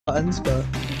buttons, but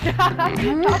How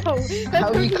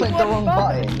you clicked the wrong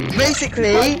button?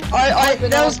 basically,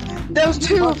 there was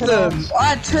two of them. I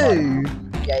had two.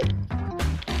 Okay.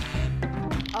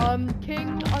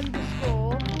 King_monkey.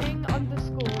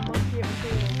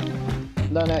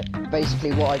 No,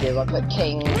 basically what I do, I put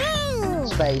king,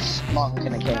 space, monk,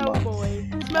 and a king mark.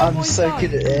 I'm so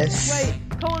good at this. Wait,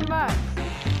 come on, Max.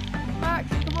 Max,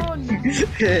 come on.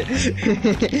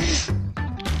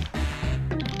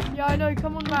 Yeah, I know,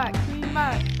 come on, Max. We need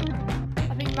Max.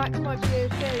 I think Max might be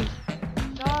AFK.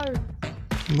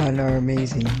 No. Man, are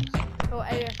amazing. Or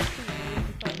AFK.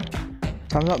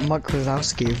 I'm not Mike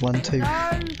Wazowski with 1-2. No.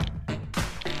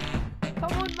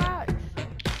 Come on, Max.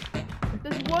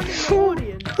 There's one in the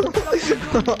audience.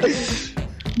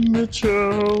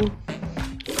 Mitchell.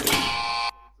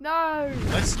 No.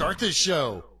 Let's start this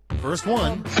show. First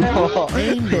one, Oh,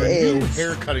 name your it new is.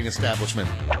 hair cutting establishment.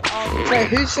 Wait,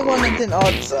 who's the one that didn't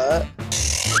answer?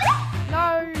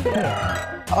 No.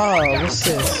 Oh, what's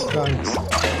this? Right.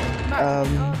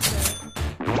 Max,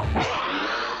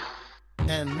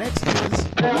 And next is,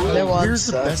 No where's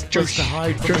the answer. best place to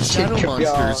hide from the Josh shadow Jacob,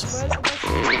 yeah. monsters?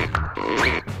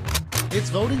 It's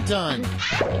voting time.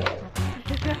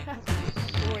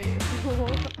 Wait,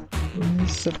 what?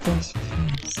 Where's the best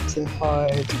place to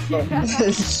hide from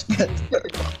this?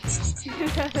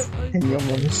 And your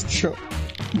mum's drop.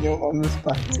 Your mum's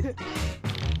back.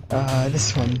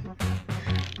 This one.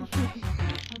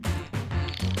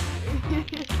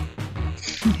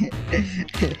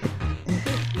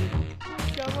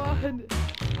 Come on.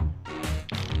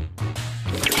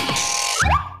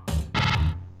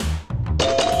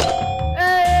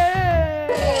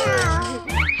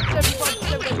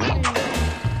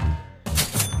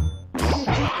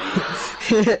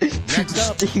 Next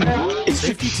up,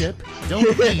 safety tip, don't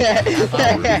eat half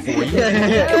hour before you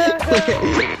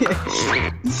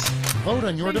vote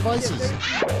on your devices.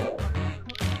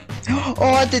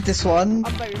 Oh, I did this one.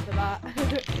 I'm voting for that.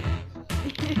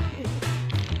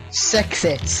 Sex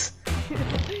it.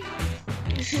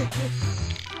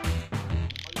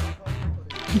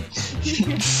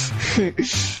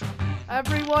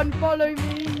 Everyone follow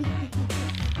me.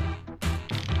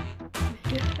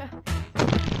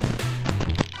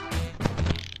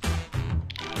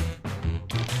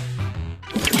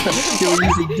 You're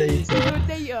using data. Your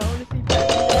data, honestly.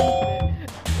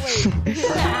 Wait.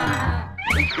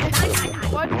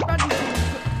 Why did Bradley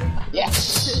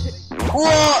Yes!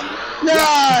 What?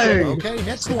 No! Okay,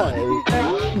 next one.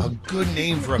 A good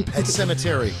name for a pet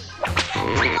cemetery.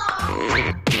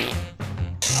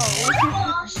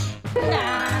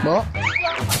 What?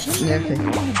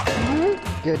 Nothing.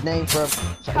 Good name for a...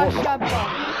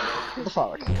 What the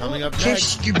fuck? Coming up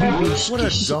next, That's what a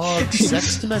dog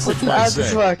sext message might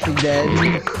say. working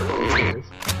then.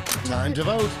 Time to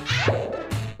vote.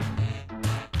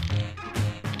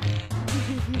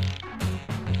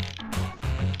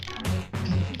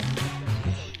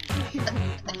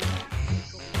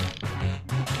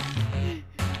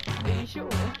 Are you sure?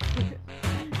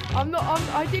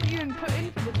 I didn't even put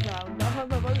in for this round.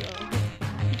 I'm a voter.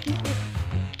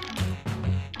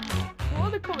 What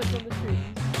are the comments on the screen?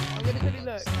 I'm gonna quickly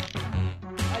look.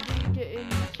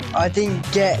 I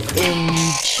didn't get in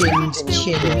chin.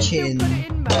 Still put it in, Matt.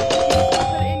 Put it in the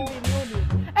audience.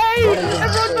 Hey!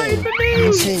 Everyone voted for me!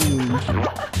 Chin.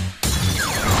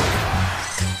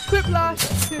 Quiplash!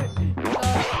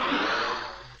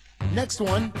 Next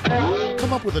one,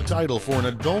 come up with a title for an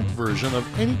adult version of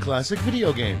any classic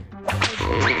video game.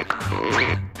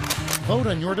 Vote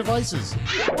on your devices.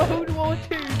 World War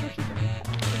II.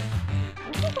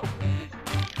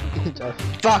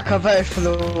 Fuck, I voted for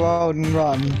the Wild and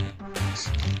Run.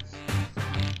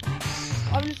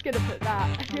 I'm just gonna put that.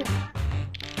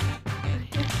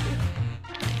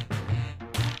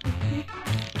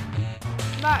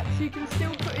 Max, you can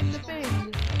still put in the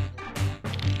thing.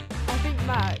 I think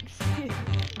Max.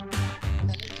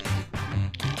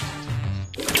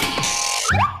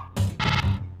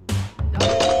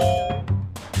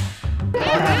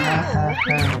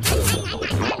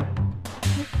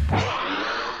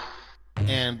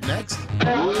 And next,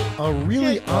 a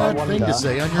really odd thing to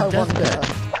say on your deathbed.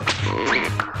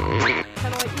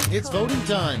 It's voting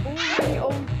time.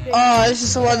 Oh, this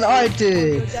is the one that I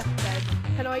did.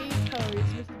 Can I eat toes?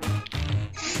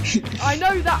 I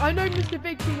know that. I know Mr.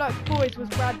 Big Who Likes Boys was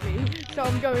Bradley, so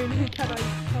I'm going. Can I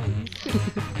eat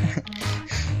toes?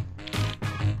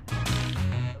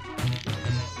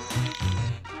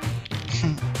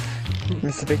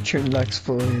 Mr. Big Who Likes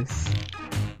Boys.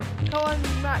 Come on,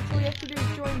 Max. All you have to do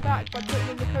is join back by putting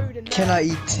in the code in there. Can I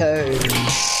eat toes?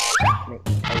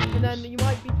 And then you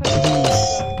might be Please,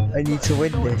 playing. I need to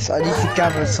win this. I need to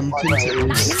gather some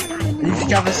puntos. I need to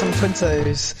gather some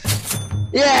puntos.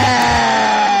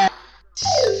 Yeah!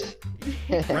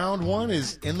 Round 1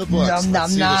 is in the books. Nom,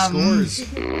 Let's see nom, the nom.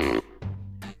 scores.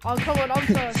 Oh, come on, I'm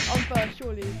first,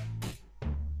 surely.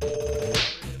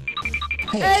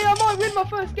 Hey, I might win my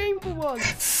first game for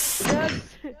once! Yes!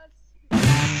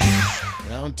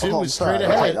 Round 2 Oh, is straight sorry,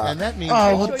 ahead, like that. and that means Oh,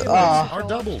 all what points the- are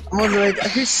doubled. I'm wondering,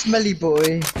 who's Smelly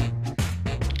Boy?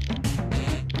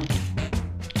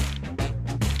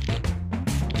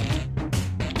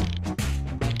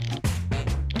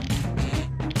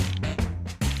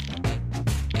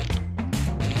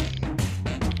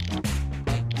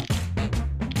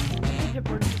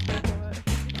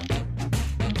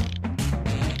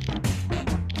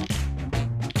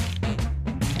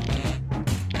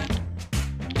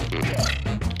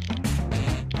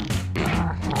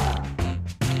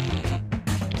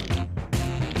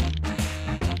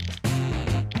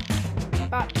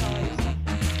 Baptized.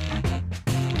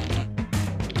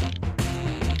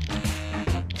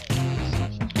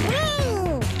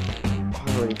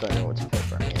 I really don't know what to pick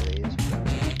for any of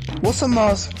these. What's a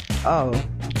Mars? Oh,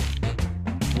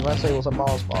 You might say what's a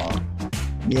Mars bar?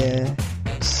 yeah.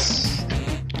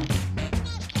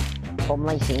 Tom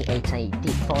Lacey, it's a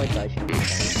deep fried version of the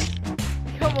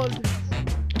game. Come on.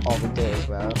 Oh, we do as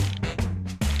well.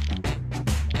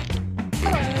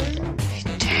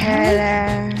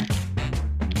 Hello.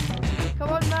 Come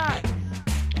on, Max.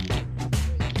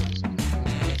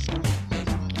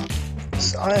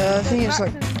 I think it's Max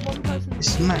like, and one person.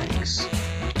 it's Max.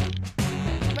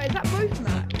 Wait, is that both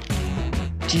Max?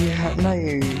 Do you have, no,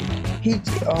 he,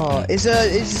 oh, do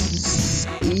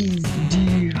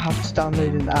you have to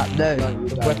download an app? No, No, you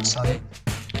the don't. website.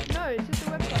 No, it's just a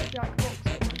website, Jackbox.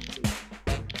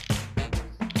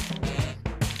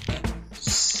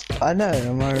 I know,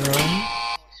 am I wrong?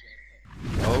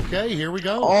 Okay, here we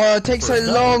go. Oh, it takes so First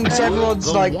up, long, so everyone's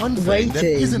the like one thing waiting. that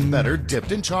isn't better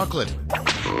dipped in chocolate. Oh.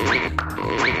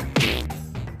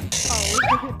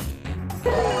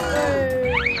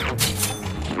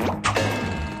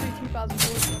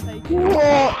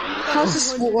 What? How's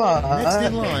this work? Next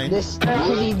in line, This, a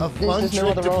fun there's no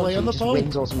trick other to play answer, on the just phone.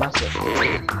 wins automatic.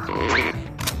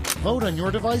 Vote on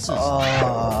your devices.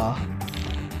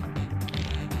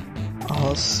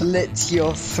 I'll slit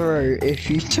your throat if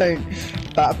you don't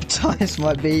baptize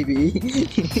my baby.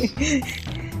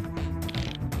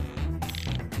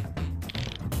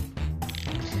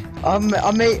 I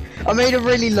made a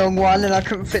really long one and I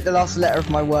couldn't fit the last letter of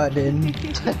my word in.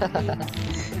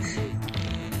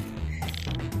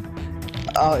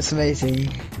 Oh, it's amazing.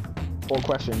 What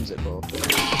question is it for?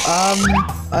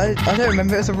 I don't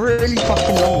remember. It was a really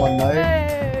fucking long one though.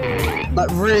 Hey! Like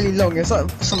really long. It's like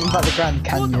something about the Grand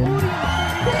Canyon.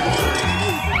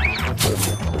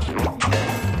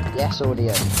 Yes,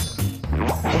 audience.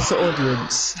 What's the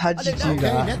audience? How did you do Okay,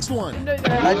 that? next one. No,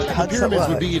 How'd The that pyramids would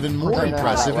work? be even I more don't know how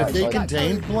impressive that if they works.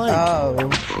 contained blank. Oh,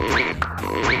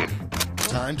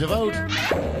 Time to vote.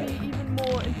 pyramids would be even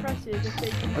more impressive if they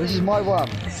could. This is my one.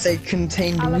 they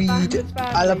contained Alabama's weed. family,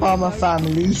 Alabama like,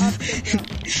 families.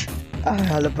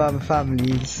 Africa. Alabama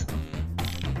families.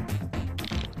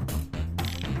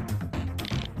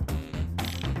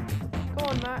 Go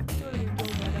on, Max. Surely you go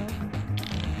better.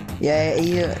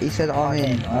 Yeah, he said I'm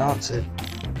in. I answered.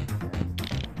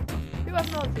 Who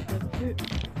hasn't answered them?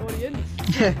 Audience.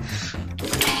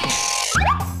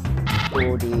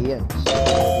 Audience.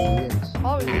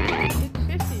 Oh, it's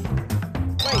 50.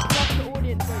 Wait, what's the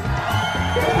audience vote?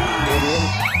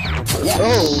 Audience. Yes.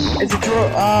 Oh, it's a draw.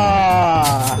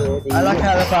 Ah, I like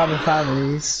Alabama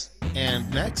families.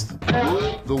 And next,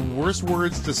 the worst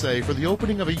words to say for the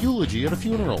opening of a eulogy at a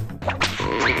funeral.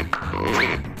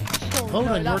 Oh, Vote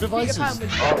on your that's Peter devices. Pan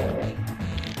with-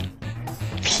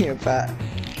 Peter Pan.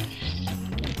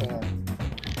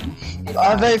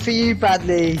 I vote for you,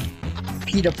 Bradley.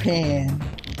 Peter Pan.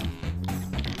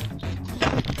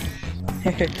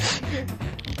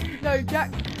 No,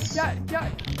 Jack.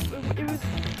 It was.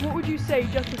 What would you say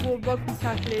just before rugby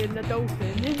tackling the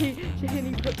dolphin? And he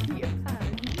put Peter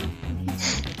Pan.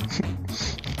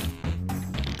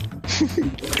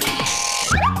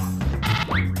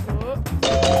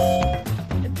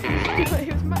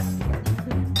 It was Max.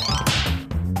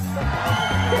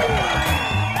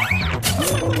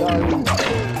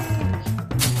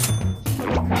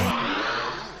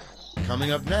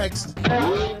 Coming up next,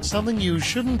 something you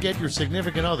shouldn't get your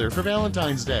significant other for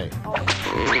Valentine's Day.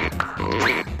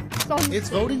 It's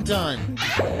voting time.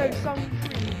 No, some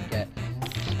cream. Get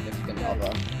significant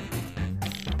other.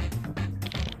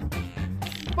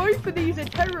 Both of these are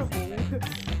terrible.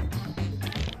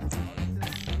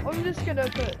 I'm just gonna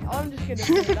put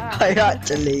that. I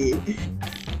actually.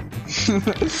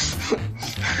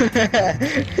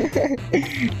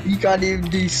 You can't even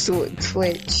do sort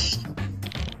Twitch.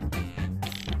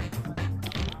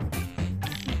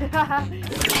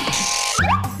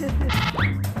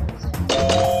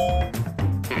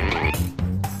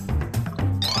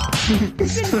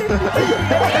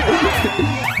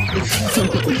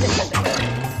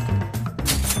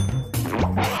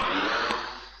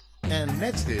 And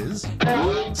next is...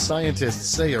 Scientists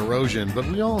say erosion, but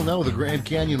we all know the Grand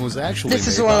Canyon was actually This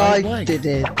is made what by I blank.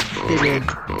 did.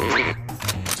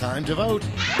 Time to vote.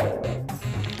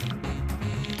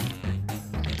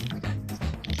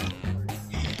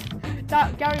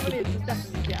 That Gary Williams is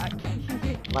definitely Jack.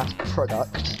 Mass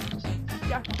product.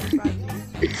 Jack is Bradley.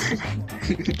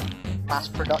 Mass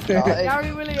product.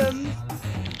 Gary Williams.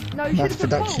 No, you Mass should have put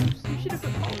production. polls. You should have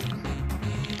put polls.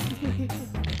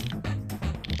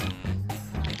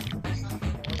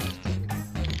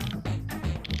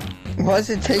 Why is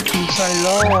it taking so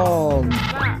long?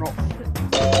 Max.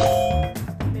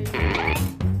 Me.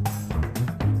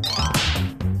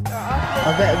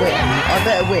 I better win. I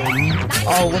better win.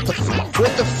 Oh, what the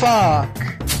fuck?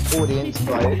 Audience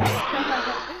vote.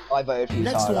 I voted for you,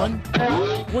 Next Tyler. one.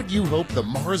 What do you hope the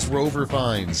Mars rover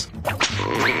finds?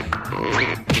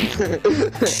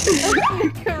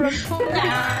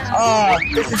 Oh,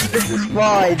 this is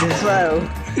mine as well.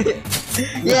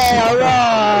 Yeah,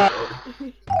 alright.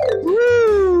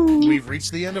 Woo! We've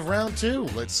reached the end of round 2.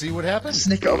 Let's see what happens.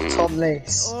 Snick it off Tom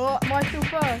Lace. Oh, am I still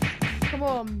first? Come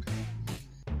on.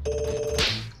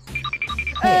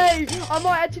 Hey, I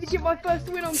might actually get my first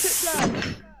win on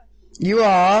Quiplash. You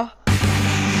are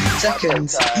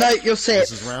second. No, you're This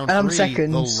sixth. is round And I'm 3,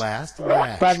 second. the last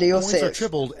lash. Bradley, you're Points are sixth.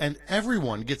 tripled, and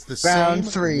everyone gets the Round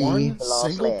same 3. one The last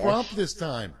single lash. prompt this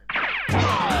time.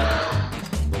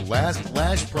 The last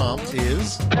lash prompt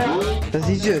is... Does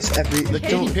he do this every? The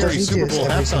Katy does Perry he do Super this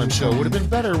Bowl every halftime show single would have been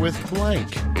better with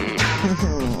blank.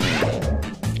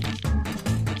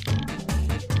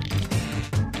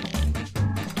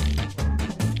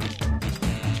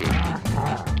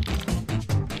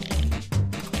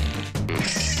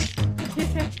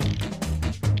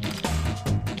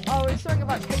 Oh, it's something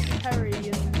about Katy Perry and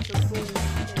the ball.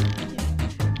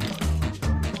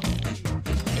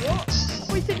 What?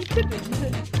 Wait, said you couldn't?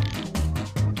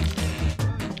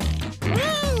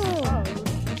 Oh.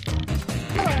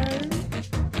 Hello.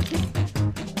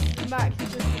 Max, you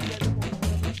just didn't get the one.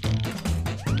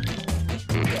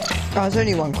 Oh, there's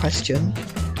only one question.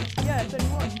 Yeah, it's only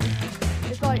one.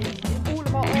 It's like, if all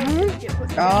of our answers get put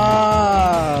together,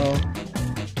 Oh.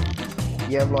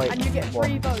 You have like and you get what,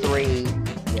 3 votes. 3.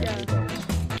 Yeah. 3 votes.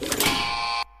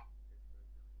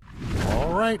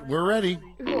 All right, we're ready.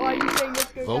 Why are you saying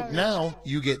let's go Vote down? now.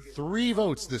 You get 3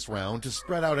 votes this round to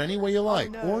spread out any way you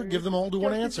like, No. or give them all to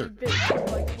one Don't answer. be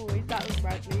bitch like boys, that was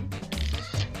Bradley.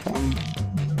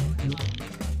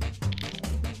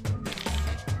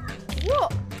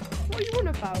 What? What are you on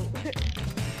about?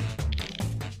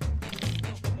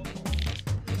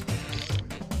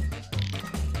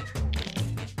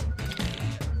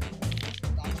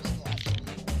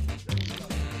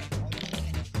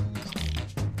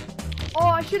 Oh,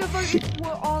 I should have voted.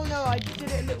 Well, oh no, I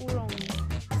did it a little wrong.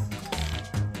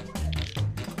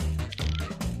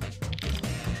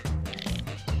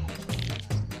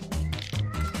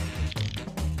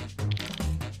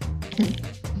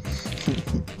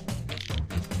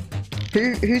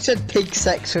 Who said pig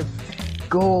sex with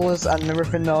gauze and the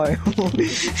ripping oil?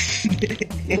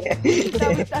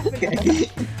 That was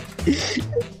definitely.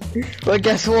 Well,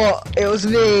 guess what? It was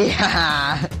me.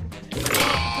 Haha.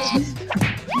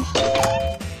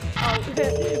 Oh,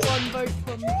 one vote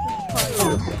from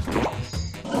Tyler.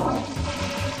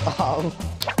 Oh.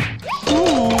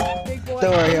 Big boy.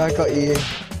 Don't worry, I got you.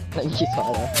 Thank you,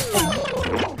 Tyler.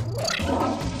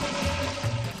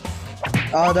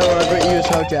 Oh, don't worry, I got you as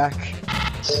well, Jack.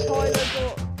 Tyler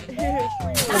got 3 votes.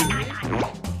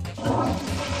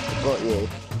 Got you.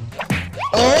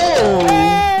 Oh!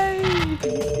 Hey!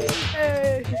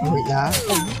 Hey! Wait, that.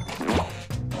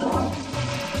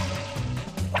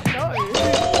 No.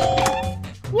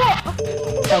 What?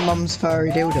 Her mum's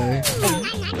furry dildo.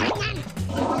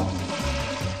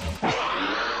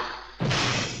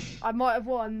 I might have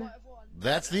won.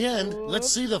 That's the end. Let's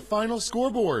see the final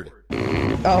scoreboard.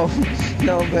 Oh,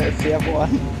 no, but if the other one.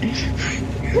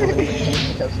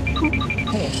 Hey!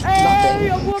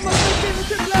 I won my first game of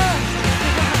Quiplash!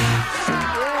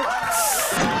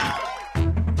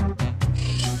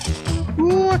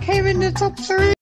 Ooh, I came in the top 3.